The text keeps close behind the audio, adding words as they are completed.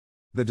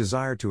The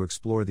desire to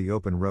explore the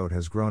open road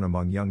has grown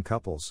among young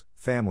couples,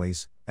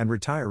 families, and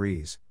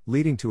retirees,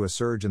 leading to a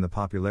surge in the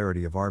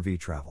popularity of RV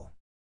travel.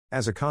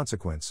 As a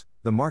consequence,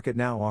 the market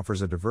now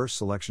offers a diverse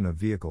selection of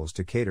vehicles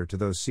to cater to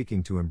those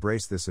seeking to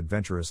embrace this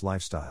adventurous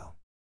lifestyle.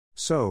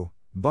 So,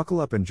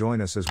 buckle up and join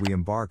us as we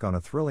embark on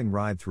a thrilling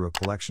ride through a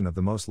collection of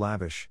the most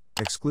lavish,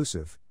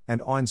 exclusive,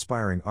 and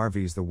awe-inspiring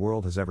RVs the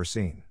world has ever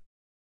seen.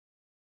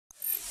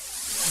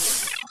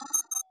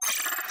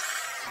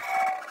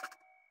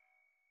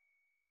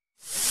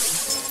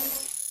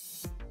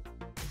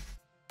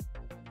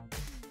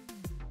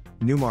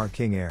 Newmar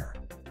King Aire.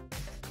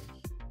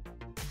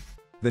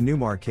 The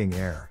Newmar King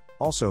Aire,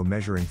 also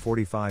measuring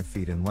 45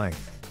 feet in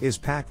length, is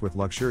packed with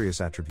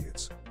luxurious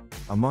attributes.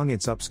 Among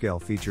its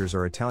upscale features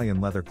are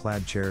Italian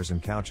leather-clad chairs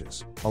and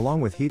couches,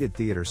 along with heated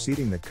theater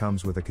seating that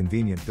comes with a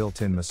convenient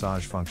built-in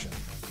massage function.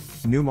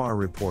 Newmar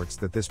reports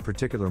that this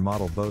particular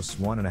model boasts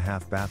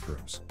 1.5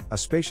 bathrooms, a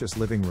spacious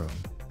living room,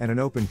 and an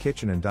open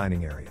kitchen and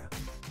dining area.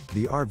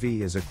 The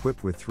RV is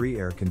equipped with 3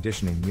 air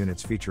conditioning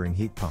units featuring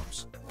heat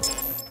pumps.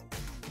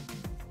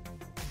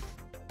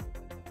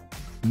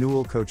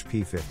 Newmar Coach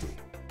P50.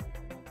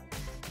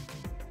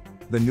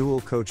 The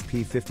Newmar Coach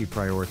P50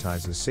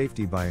 prioritizes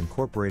safety by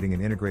incorporating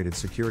an integrated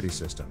security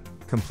system,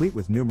 complete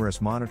with numerous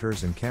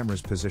monitors and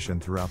cameras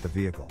positioned throughout the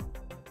vehicle.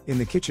 In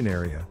the kitchen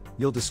area,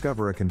 you'll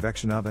discover a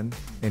convection oven,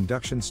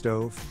 induction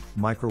stove,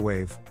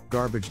 microwave,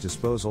 garbage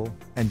disposal,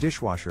 and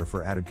dishwasher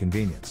for added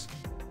convenience.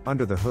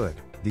 Under the hood,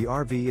 the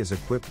RV is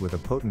equipped with a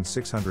potent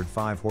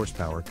 605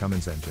 horsepower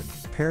Cummins engine,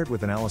 paired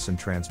with an Allison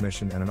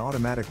transmission and an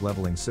automatic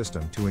leveling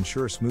system to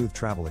ensure smooth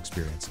travel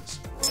experiences.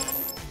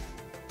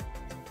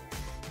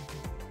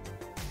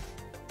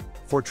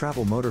 Ford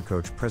Travel Motor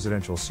Coach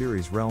Presidential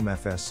Series Realm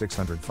FS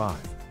 605.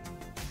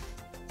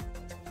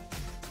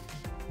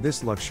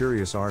 This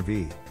luxurious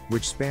RV,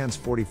 which spans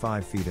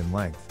 45 feet in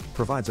length,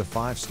 provides a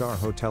 5-star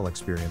hotel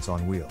experience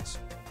on wheels.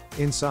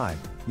 Inside,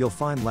 you'll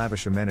find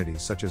lavish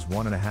amenities such as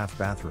 1.5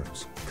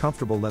 bathrooms,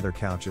 comfortable leather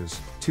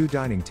couches, 2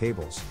 dining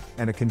tables,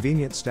 and a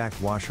convenient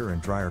stacked washer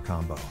and dryer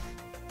combo.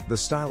 The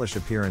stylish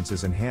appearance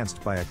is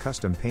enhanced by a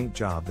custom paint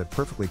job that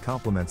perfectly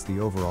complements the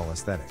overall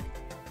aesthetic.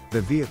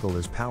 The vehicle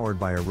is powered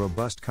by a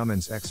robust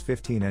Cummins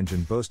X15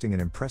 engine boasting an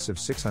impressive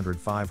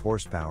 605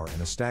 horsepower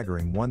and a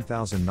staggering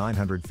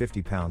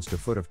 1,950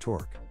 pounds-to-foot of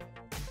torque.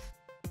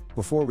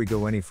 Before we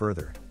go any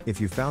further,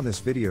 if you found this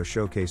video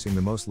showcasing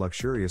the most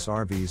luxurious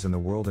RVs in the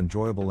world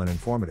enjoyable and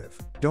informative,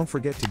 don't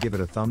forget to give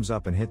it a thumbs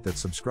up and hit that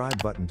subscribe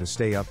button to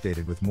stay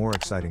updated with more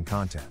exciting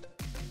content.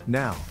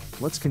 Now,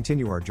 let's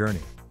continue our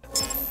journey.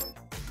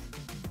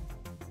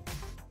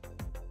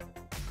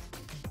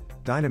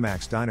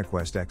 Dynamax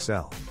DynaQuest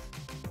XL.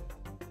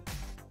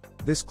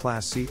 This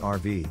Class C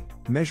RV,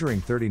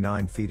 measuring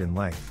 39 feet in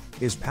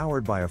length, is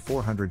powered by a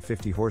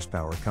 450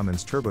 horsepower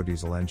Cummins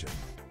turbodiesel engine.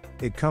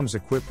 It comes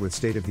equipped with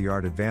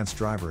state-of-the-art advanced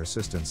driver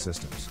assistance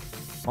systems.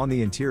 On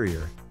the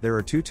interior, there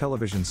are 2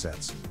 television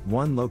sets,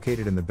 one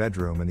located in the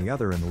bedroom and the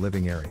other in the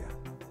living area.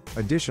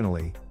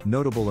 Additionally,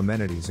 notable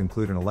amenities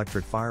include an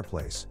electric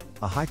fireplace,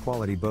 a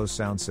high-quality Bose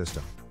sound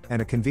system,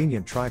 and a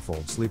convenient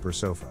trifold sleeper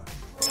sofa.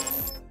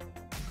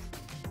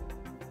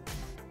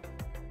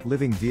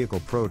 Living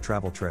Vehicle Pro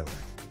Travel Trailer.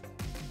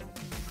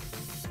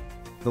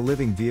 The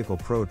Living Vehicle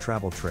Pro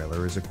Travel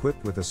Trailer is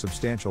equipped with a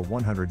substantial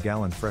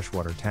 100-gallon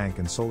freshwater tank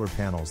and solar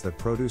panels that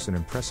produce an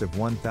impressive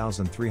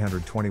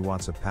 1,320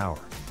 watts of power,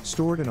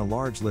 stored in a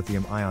large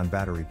lithium-ion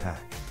battery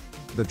pack.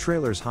 The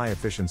trailer's high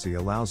efficiency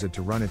allows it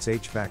to run its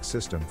HVAC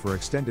system for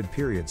extended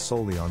periods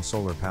solely on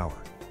solar power.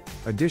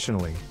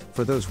 Additionally,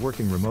 for those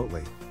working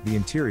remotely, the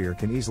interior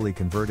can easily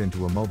convert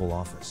into a mobile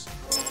office.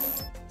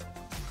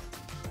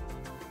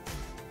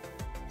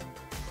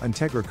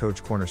 Integra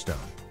Coach Cornerstone.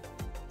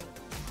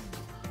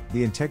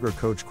 The Integra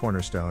Coach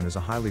Cornerstone is a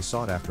highly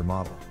sought-after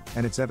model,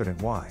 and it's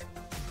evident why.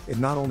 It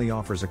not only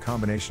offers a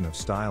combination of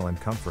style and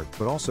comfort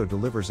but also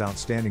delivers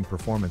outstanding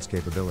performance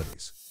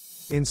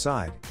capabilities.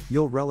 Inside,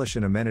 you'll relish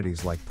in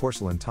amenities like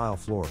porcelain tile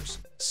floors,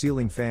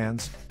 ceiling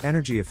fans,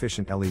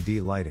 energy-efficient LED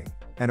lighting,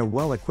 and a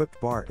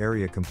well-equipped bar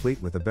area complete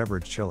with a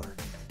beverage chiller.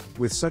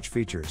 With such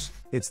features,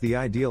 it's the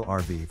ideal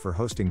RV for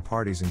hosting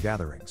parties and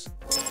gatherings.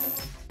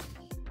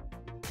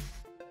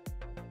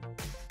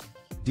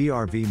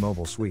 DRV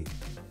Mobile Suite.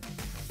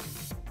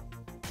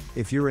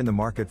 If you're in the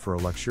market for a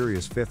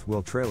luxurious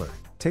fifth-wheel trailer,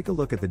 take a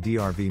look at the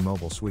DRV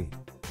Mobile Suite.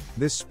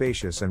 This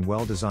spacious and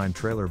well-designed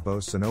trailer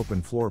boasts an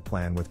open floor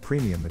plan with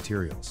premium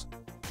materials.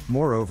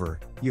 Moreover,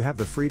 you have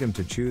the freedom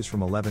to choose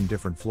from 11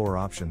 different floor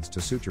options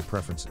to suit your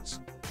preferences.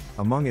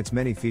 Among its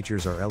many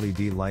features are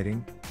LED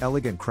lighting,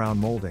 elegant crown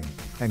molding,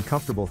 and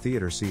comfortable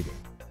theater seating.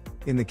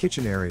 In the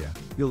kitchen area,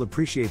 you'll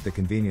appreciate the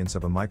convenience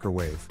of a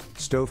microwave,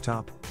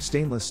 stovetop,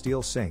 stainless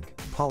steel sink,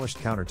 polished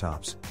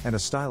countertops, and a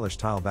stylish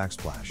tile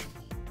backsplash.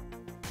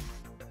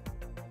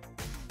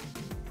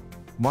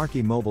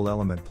 Marquee Mobile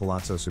Element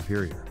Palazzo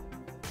Superior.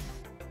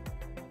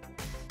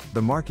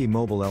 The Marquee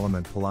Mobile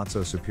Element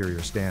Palazzo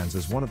Superior stands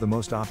as one of the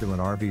most opulent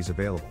RVs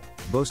available,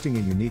 boasting a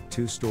unique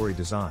 2-story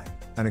design,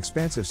 an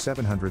expansive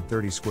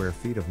 730 square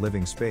feet of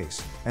living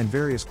space, and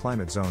various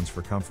climate zones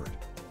for comfort.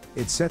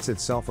 It sets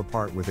itself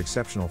apart with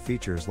exceptional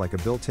features like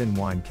a built-in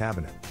wine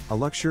cabinet, a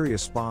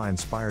luxurious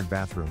spa-inspired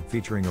bathroom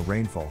featuring a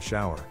rainfall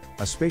shower,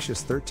 a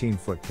spacious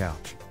 13-foot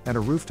couch, and a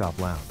rooftop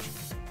lounge.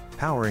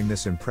 Powering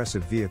this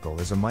impressive vehicle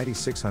is a mighty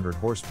 600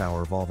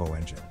 horsepower Volvo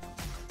engine.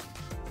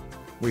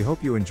 We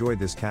hope you enjoyed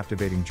this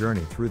captivating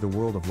journey through the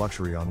world of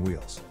luxury on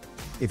wheels.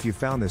 If you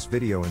found this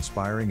video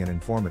inspiring and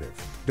informative,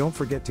 don't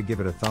forget to give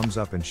it a thumbs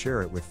up and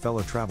share it with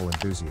fellow travel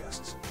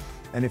enthusiasts.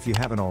 And if you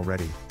haven't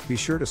already, be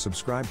sure to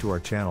subscribe to our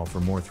channel for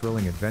more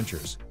thrilling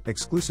adventures,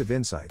 exclusive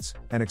insights,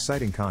 and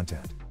exciting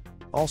content.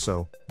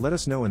 Also, let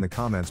us know in the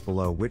comments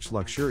below which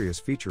luxurious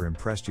feature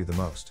impressed you the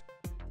most.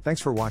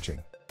 Thanks for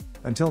watching.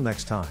 Until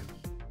next time.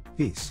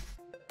 Peace.